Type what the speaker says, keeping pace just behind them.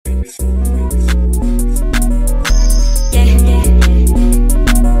Playing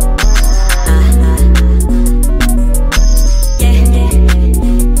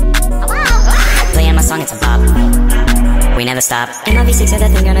my song, it's a bop. We never stop. And my V6 said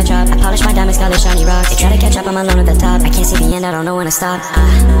that thing gonna drop. I polish my diamonds, got the shiny rocks. They try to catch up, I'm alone at the top. I can't see the end, I don't know when to stop.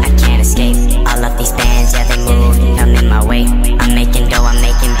 I can't escape. All of these bands, yeah, they move, come in my way. I'm making dough, I'm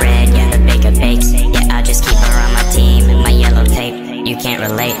making bread, yeah, the baker bakes. Yeah, I just keep her on my team and my yellow tape. You can't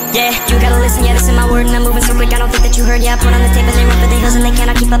relate. Yeah, you gotta listen, yeah, this is my word. And I'm moving so quick, I don't think that you heard. Yeah, I put on the tape and they run for the hills and they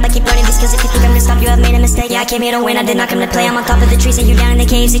cannot keep up. I keep learning these skills. If you think I'm gonna stop, you have made a mistake. Yeah, I came here to win, I did not come to play. I'm on top of the trees and you down in the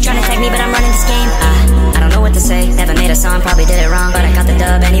caves. They trying to tag me, but I'm running this game. I don't know what to say. Never made a song, probably did it wrong, but I got the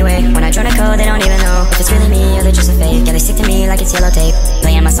dub anyway. When I try to code, they don't even know if it's really me or they're just a fake. Yeah, they stick to me like it's yellow tape.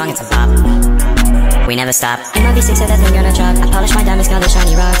 Playing my song, it's a bop. We never stop. And my V6 said that thing gonna drop. I polish my diamonds, got the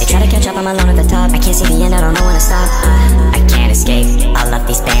shiny rocks. They try to catch up, I'm alone at the top. I can't see the end, I don't know when to stop. I can't escape. All of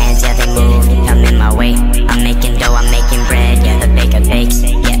these bands,